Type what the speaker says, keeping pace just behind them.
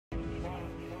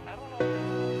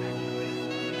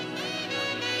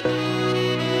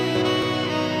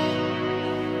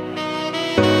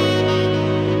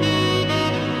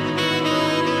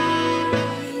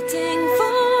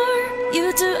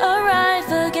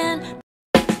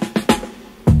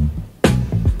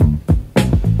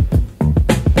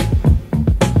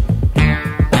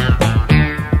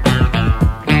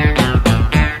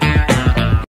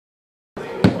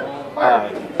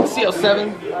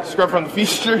G-BT07, Scrub from the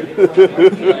Feaster.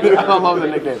 I love the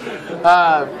nickname.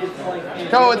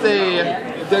 Coming with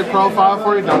a good profile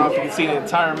for you. Don't know if you can see the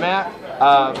entire map.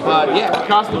 But yeah,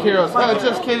 Cosmic Heroes. No,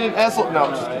 just kidding. No,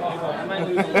 just kidding.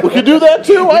 We can do that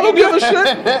too. I don't give a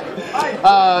shit.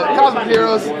 Cosmic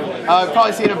Heroes. I've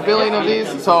probably seen a billion of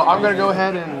these, so I'm gonna go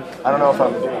ahead and I don't know if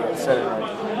I'm doing it. Set it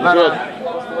right.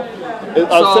 Good.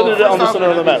 I'll send it on the center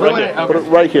of the map, right here. Okay. Put it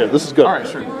right here. This is good. All right,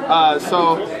 sure.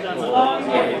 So,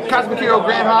 Cosmic Hero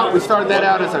Grand Hop, we started that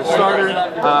out as our starter.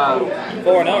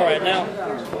 4-0 right now.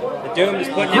 The Doom is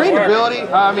putting Great in work. ability.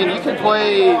 I mean, you can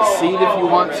play Seed if you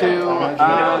want to.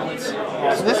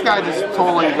 So this guy just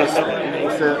totally just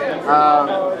makes it.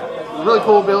 Really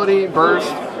cool ability,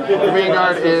 Burst. Your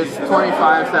Vanguard is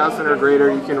 25,000 or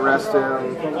greater. You can rest him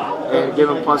and give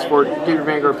him +4. Give your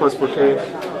Vanguard +4K.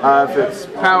 If its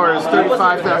power is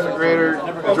 35,000 or greater,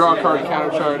 draw a card,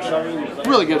 counter charge.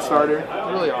 Really good starter.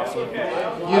 Really awesome.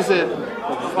 Use it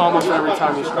almost every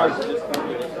time you start.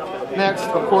 Next,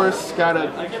 of course,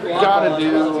 gotta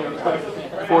do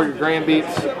for your Grand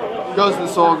Beats. Goes to the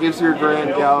soul, gives you your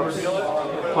Grandgallops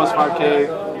 +5K,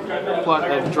 plus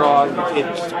and draw.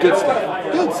 It's good stuff.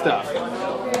 Good stuff.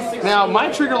 Now, my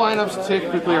trigger lineups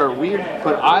typically are weird,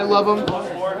 but I love them.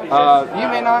 You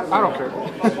may not. I don't care.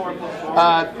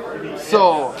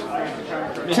 So,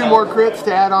 2 more crits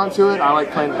to add on to it. I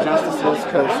like playing the Justices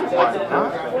because why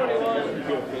not?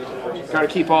 Got to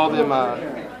keep all them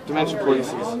Dimension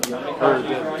Polices, or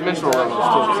the Dimensional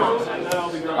Rebels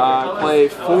too. Play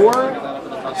 4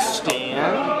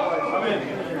 Stand.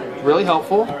 Really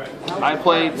helpful. I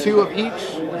play 2 of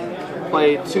each.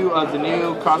 Play 2 of the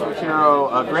new Cosmic Hero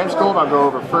Grand Scold. I'll go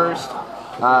over first.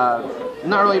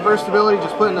 Not really burst ability,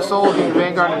 just put in the soul, give your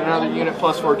Vanguard and another unit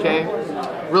 +4K.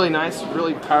 Really nice,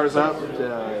 really powers up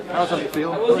the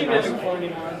field. Really nice.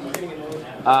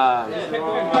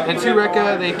 And 2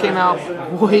 Rekka, they came out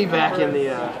way back in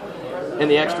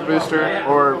the extra booster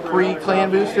or pre-clan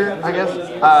booster, I guess.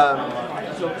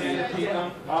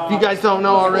 If you guys don't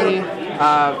know already,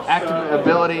 active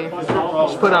ability,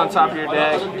 just put it on top of your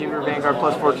deck, give your Vanguard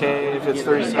 +4K if it's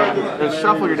 37, then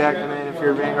shuffle your deck, and then if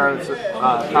your Vanguard's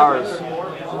power is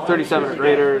 37 or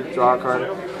greater, draw a card.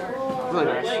 Really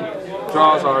nice.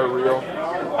 Draws are real.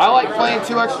 I like playing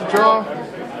 2 extra draw.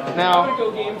 Now,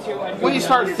 when you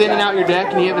start thinning out your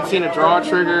deck and you haven't seen a draw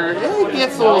trigger, it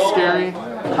gets a little scary.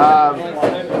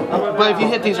 But if you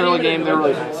hit these early game, they're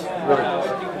really nice. Really nice.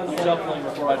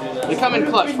 They come in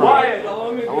clutch for me. I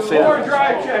will say that.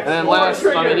 And then last,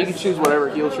 I mean, you can choose whatever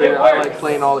heal trigger. I like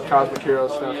playing all the Cosmic Hero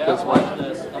stuff because, like,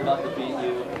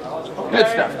 good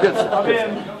stuff, good stuff, good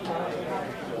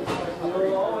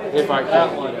stuff. If I can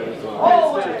eat everything.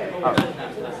 Okay.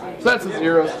 So that's the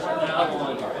zeros.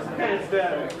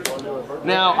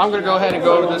 Now, I'm going to go ahead and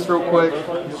go over this real quick.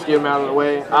 Just get them out of the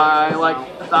way. I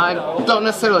don't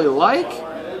necessarily like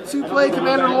to play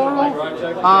Commander Laurel,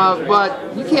 but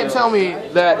you can't tell me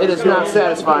that it is not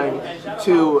satisfying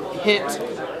to hit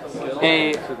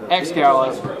a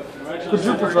X-Gallop,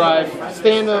 quadruple drive,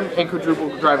 stand them, and quadruple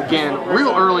drive again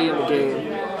real early in the game.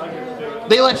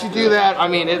 They let you do that. I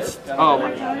mean, it's, oh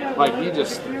my god, like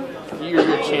you're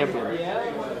a champion.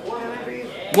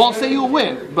 Won't say you'll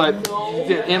win, but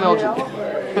MLG.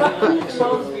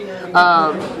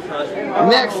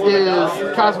 Next is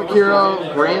Cosmic Hero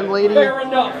Grand Lady.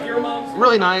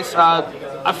 Really nice.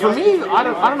 For me, I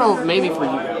don't know, maybe for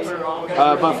you guys,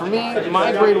 but for me,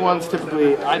 my grade 1s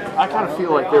typically, I kind of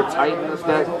feel like they're tight in this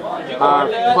deck.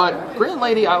 But Grand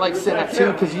Lady, I like sitting at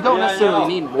 2 because you don't necessarily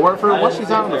need more of her. Once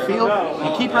she's out on the field,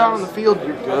 you keep her out on the field,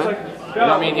 you're good. You know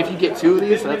what I mean? If you get 2 of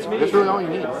these, that's really all you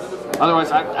need.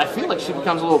 Otherwise, I feel like she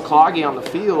becomes a little cloggy on the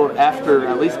field after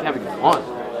at least having 1.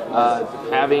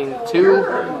 Having 2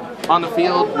 on the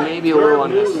field, maybe a little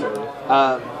unnecessary.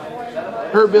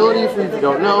 Her ability, if you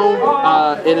don't know,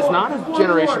 it is not a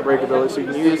generation break ability, so you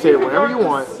can use it whenever you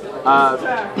want.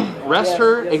 Rest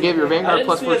her and give your Vanguard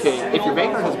 +4K. If your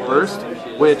Vanguard has Burst,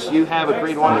 which you have a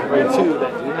grade 1 and grade 2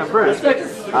 that do have Burst,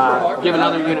 give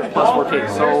another unit +4K.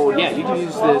 So yeah, you can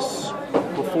use this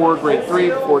before grade 3,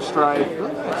 before Stride.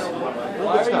 Really nice.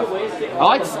 Really good stuff.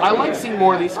 I like seeing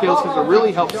more of these skills because it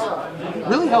really helps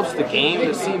the game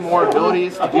to see more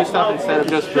abilities to do stuff instead of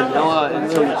just vanilla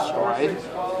until you Stride.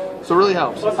 So it really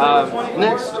helps.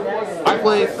 Next, I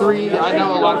play 3. I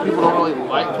know a lot of people don't really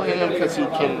like playing him because he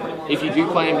can. If you do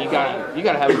play him, you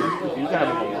gotta have him a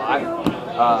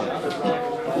lot,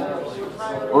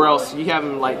 or else you have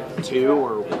him like 2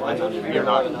 or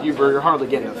 1. You're hardly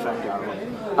getting an effect out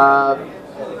of him.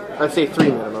 I'd say 3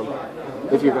 minimum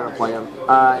if you're gonna play him.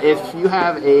 If you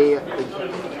have a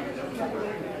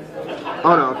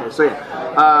oh no, okay, so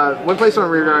yeah, when placed on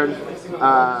rear guard,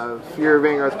 if your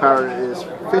Vanguard's power is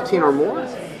 15 or more,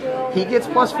 he gets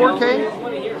plus 4K.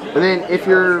 And then if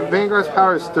your Vanguard's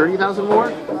power is 30,000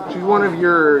 more, choose one of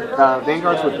your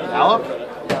Vanguards with Gallop,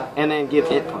 and then give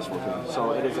it plus 4K.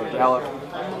 So it is a Gallop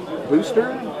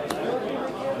booster.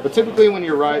 But typically when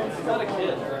you're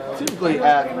typically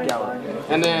at Gallop.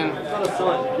 And then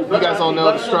you guys all know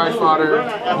the Stride Fodder,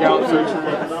 Gallop Searcher.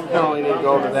 I don't really need to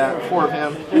go over that. 4 of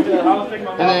him.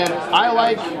 And then I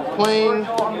like playing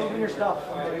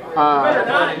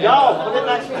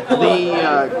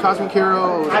the Cosmic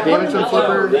Hero Damage and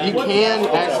Flipper. You can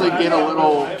actually get a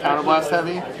little Counterblast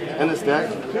heavy in this deck.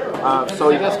 So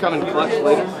he does come in clutch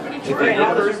later.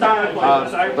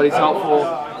 But he's helpful.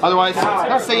 Otherwise, I'm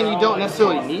not saying you don't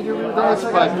necessarily need your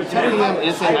reroll, but protecting him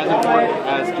isn't as important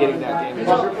as getting that damage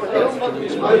that you can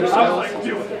use for other spells.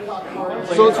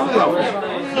 So it's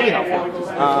really helpful.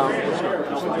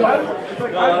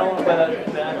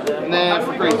 And then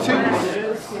for grade 2,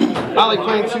 I like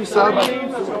playing 2 subs.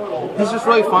 He's just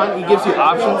really fun. He gives you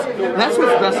options. And that's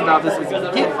what's best about this is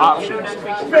you get options.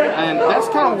 And that's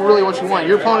kind of really what you want.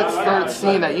 Your opponent starts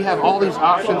seeing that you have all these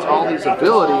options, all these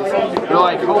abilities. They're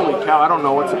like, holy cow, I don't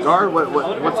know what to guard, what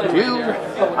to do.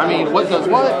 I mean, what does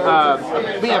what?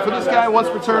 But yeah, for this guy, once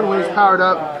per turn when he's powered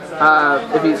up,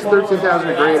 if he's 13,000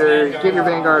 or greater, give your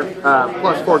Vanguard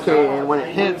plus 4K, and when it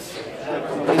hits, is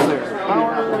there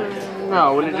power?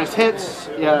 No, when it just hits,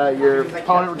 your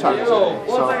opponent retires.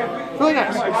 So, really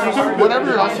nice.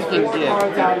 Whatever else you can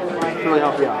get, really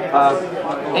help you out.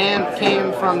 And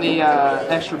came from the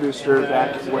extra booster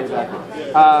way back.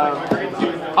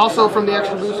 Also from the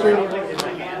extra booster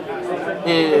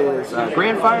is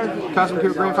Grandfire, Cosmic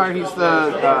Hero Grandfire. He's the,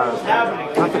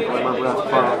 I think I remember what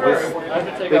that's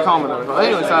called. They call him another.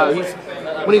 Anyways,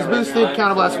 when he's boosted,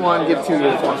 Counterblast 1, give 2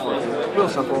 units plus 4. Real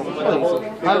simple, really easy.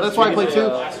 That's why I play 2.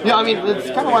 Yeah, I mean, it's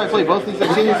kind of why I play both these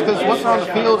teams, because once they're on the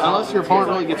field, unless your opponent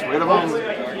really gets rid of them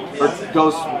or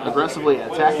goes aggressively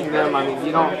attacking them, I mean,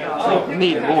 you don't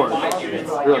need more,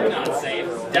 really.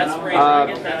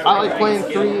 I like playing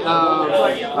 3 of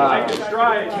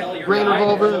Grand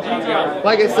Revolver.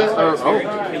 Like I said, oh,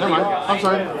 never mind. I'm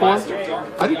sorry, 4.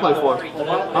 I did play 4.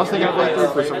 I was thinking I played 3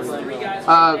 for some reason.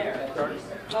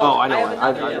 Oh, I know.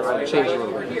 I changed a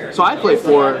little bit. So I play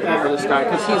 4 for this guy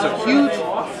because he's a huge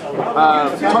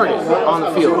target on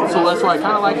the field. So that's why I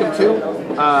kind of like him too.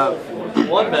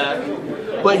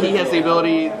 But he has the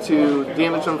ability to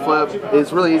damage and flip.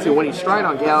 It's really easy. When he's stride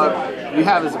on Gallop, you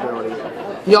have his ability.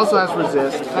 He also has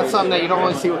resist. That's something that you don't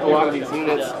really see with a lot of these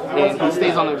units. And he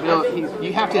stays on the field.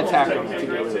 You have to attack him to get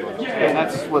rid of him. And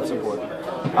that's what's important.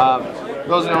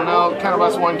 Those who don't know,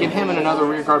 Counterblast 1, give him another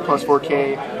rear guard plus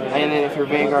 4K, and then if your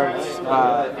Vanguard's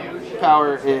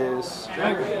power is,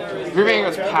 if your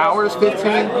Vanguard's power is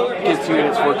 15, gives 2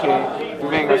 units 4K. If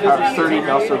your Vanguard's power is 30, it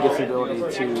also gets the ability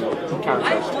to counter.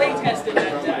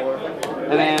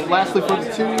 And then lastly for the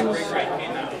 2s,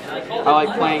 I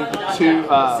like playing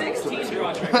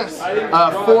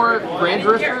 4 Grand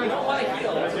Drifter.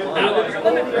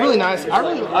 Really nice. I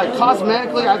really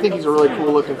cosmetically, I think he's a really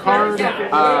cool looking card.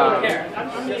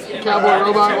 Cowboy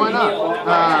Robot, why not?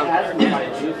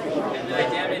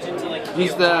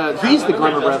 He's the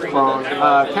Glimmer Breath clone.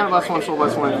 Counterblast 1, Soul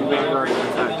Blast 1, Vanguard,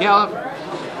 Gallop.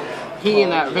 He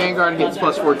and that Vanguard gets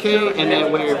plus 4K, and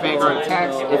then when your Vanguard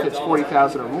attacks, if it's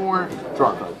 40,000 or more,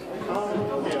 draw a card.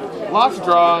 Lots of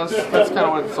draws. That's kind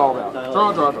of what it's all about.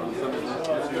 Draw, draw, draw.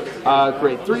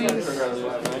 Grade 3s.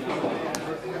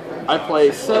 I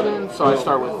play 7, so I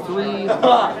start with 3.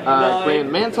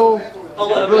 Grand Mantle,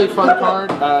 really fun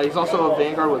card. He's also a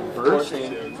Vanguard with Burst.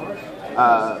 His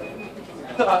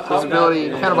ability,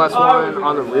 Counterblast 1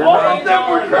 on the rear guard.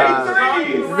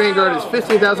 Your Vanguard is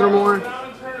 15,000 or more.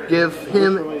 Give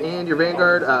him and your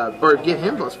Vanguard, or give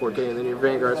him plus 4K, and then your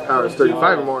Vanguard's power is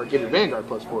 35 or more. Give your Vanguard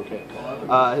plus 4K.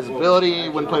 His ability,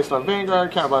 when placed on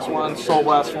Vanguard, Counterblast 1, Soul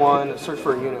Blast 1, search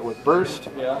for a unit with Burst.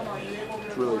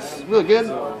 Really good.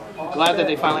 Glad that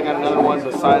they finally got another one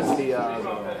besides the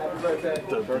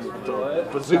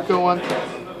bazooka one.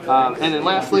 And then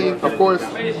lastly, of course,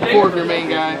 4 of your main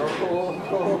guy.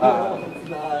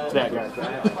 That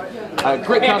guy.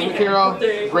 Great Cosmic Hero,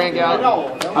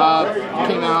 Grandgallop.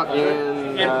 Came out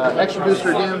in Extra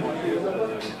Booster again.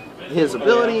 His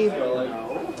ability,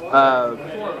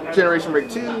 Generation Break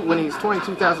 2, when he's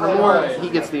 22,000 or more, he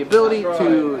gets the ability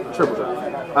to triple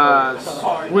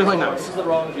drive. Really nice.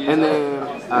 And then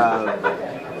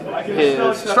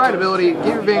his stride ability, give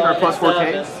your Vanguard plus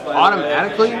 4K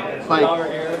automatically. Like,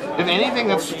 if anything,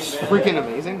 that's freaking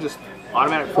amazing. Just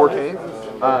automatic 4K.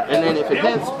 And then if it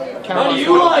hits, count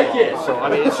you like it. So I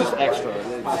mean, it's just extra.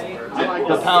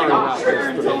 The power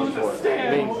is the main for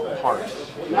it. heart.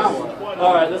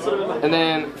 Alright, and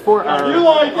then for our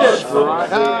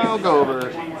I'll go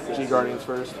over G Guardians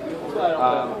first.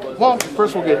 Well,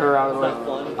 first we'll get her out of the way.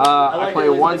 I play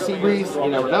 1 Sea Breeze, you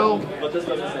never know.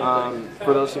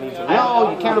 For those who need to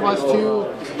know, you counterblast 2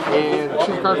 and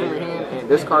choose a card from your hand and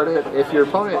discard it. If your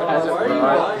opponent hasn't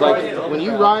ride, like when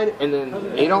you ride and then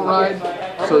they don't ride,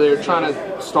 so they're trying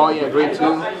to stall you at grade 2,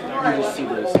 you just Sea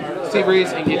Breeze. Sea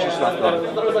Breeze and get your stuff going.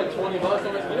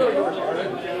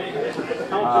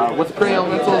 With the Prey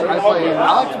Elementals, I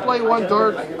like to play one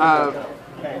dark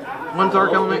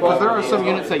element because there are some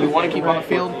units that you want to keep on the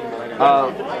field.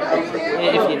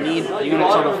 If you need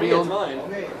units on the field,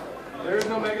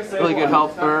 really good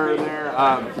helper there.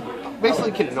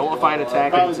 Basically can nullify an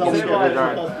attack if it's against your rear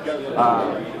guard.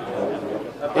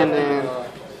 And then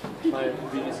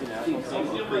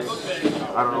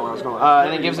I don't know where I was going.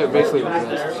 And it gives it basically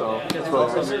resist, so it's really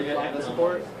nice.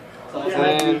 And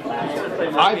then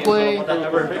I play. Oh,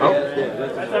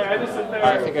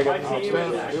 I think I got the top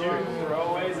spin.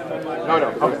 No,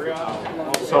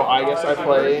 okay. So I guess I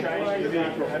play.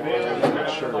 I'm not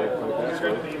sure I play this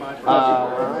way.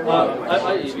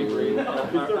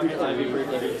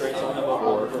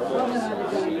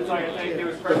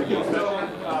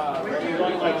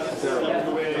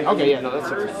 Okay, yeah, no, that's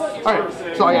it.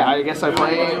 Alright, so yeah, I guess I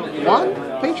play 1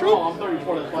 Patriot.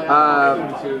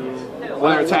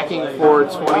 When they're attacking for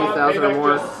 20,000 or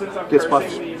more, gets plus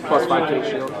 5k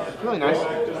shield. Really nice.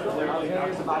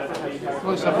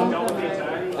 Really simple.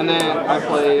 And then I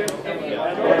play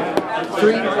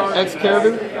 3 X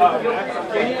Caribou.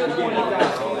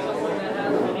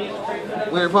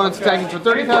 When your opponent's attacking for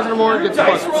 30,000 or more, gets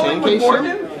plus 10k shield.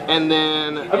 And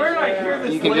then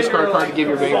you can discard a card to give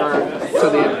your Vanguard till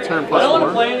the end of the turn plus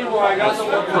 4. That's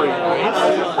pretty nice.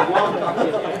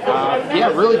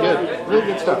 Yeah, really good. Really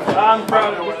good stuff.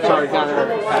 Sorry, got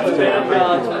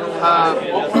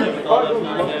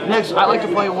next, I like to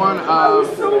play one of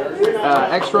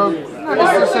X-Rogue. Not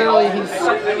necessarily he's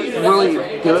really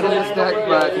good in this deck,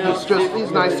 but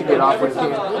he's nice to get off when he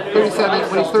can. 37,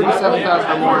 when he's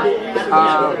 37,000 or more,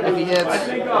 if he hits,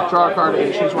 draw a card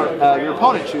and choose one. Your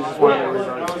opponent chooses one of your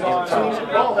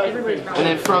rear. And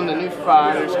then from the new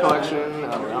Fighters collection,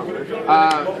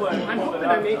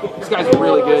 this guy's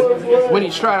really good. When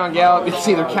you try it on Gallop, it's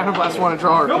either Counterblast 1 and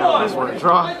draw or Counterblast 1 and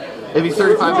draw. If he's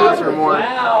 35,000 or more,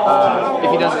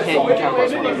 if he doesn't hit, you can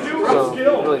Counterblast 1 and draw. So,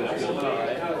 really nice.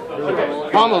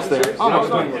 Almost there.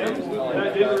 Almost there.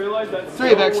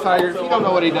 3 of X Tiger. If you don't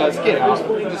know what he does, get out.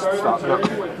 Just stop. No.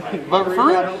 But for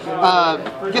real,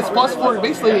 gets plus 4.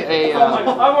 Basically a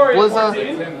Blizza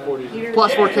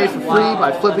plus 4k for free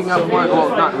by flipping up one. Well,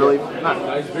 not really. Not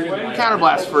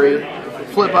Counterblast free.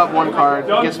 Flip up 1 card.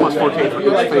 Gets plus 4k for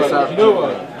each face up.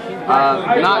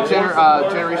 Not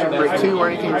Generation Break 2 or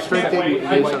anything restricted. You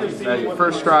can use your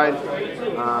first stride.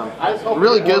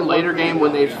 Really good later game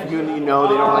when you know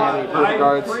they don't really have any perfect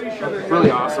guards.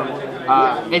 Really awesome.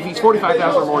 If he's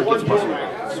 45,000 or more, it gets plus 1.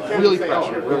 It's really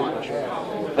pressured. Really pressured.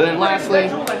 And then lastly,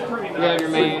 you have your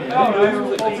main.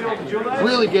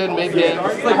 Really good mid game.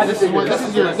 This is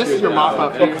your mop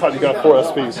up here. You got 4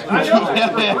 SPs.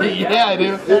 Yeah, I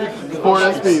do. 4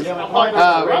 SPs.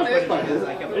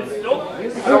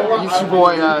 It's your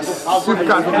boy Super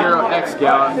Cosmic Hero X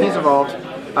Gallop. He's evolved.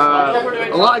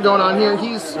 A lot going on here.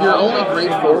 He's your only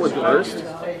grade 4 with burst.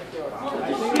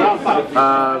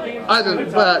 Other than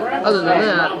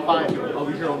that,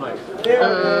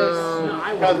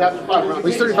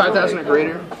 he's 35,000 or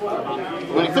greater.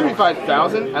 When he's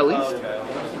 35,000 at least,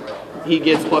 he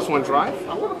gets plus 1 drive.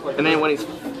 And then when he's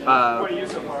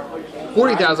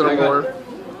 40,000 or more,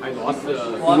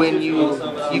 when you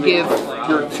give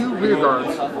your 2 rear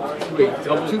guards,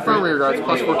 2 front rear guards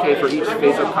plus 4k for each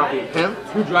face-up copy of him.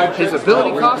 His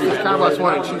ability cost is Counterblast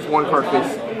 1 and choose 1 card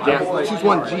face down. Choose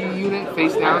 1 G unit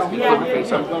face down and flip it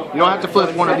face up. You don't have to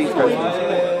flip one of these guys.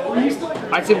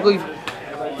 I typically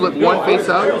flip 1 face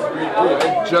up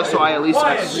just so I at least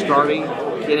am starting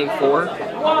getting 4.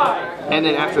 And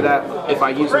then after that, if I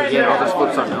use them again, I'll just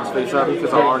flip something else face up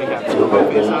because I already have 2 of them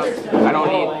face up. I don't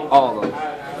need all of them.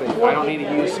 I don't need to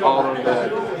use all of them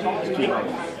to keep them.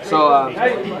 So,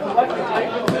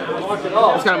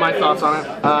 that's kind of my thoughts on it.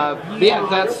 But yeah,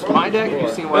 that's my deck.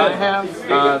 You've seen what I have.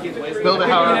 Build it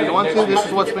however you want to. This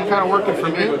is what's been kind of working for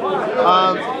me.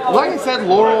 Like I said,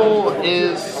 Laurel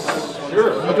is...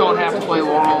 You don't have to play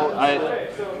Laurel.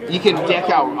 You can deck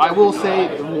out. I will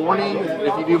say, warning,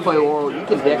 if you do play Laurel, you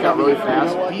can deck out really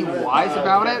fast. Be wise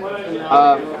about it.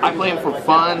 I play him for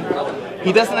fun.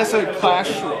 He doesn't necessarily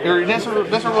clash, or he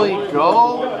doesn't really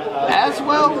go as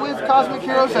well with Cosmic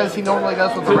Heroes as he normally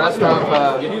does with the rest of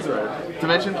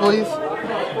Dimension Police.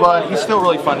 but he's still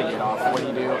really fun to get off when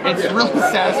you do. It's really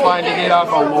satisfying to get off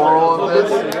a laurel of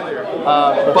this,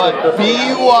 but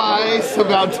be wise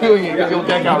about doing it because you'll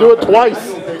deck out. Do it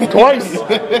twice. Twice.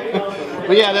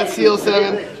 But yeah, that's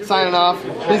G-BT07 signing off.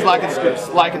 Please like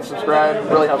and subscribe.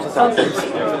 Really helps us out.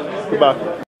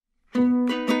 Goodbye.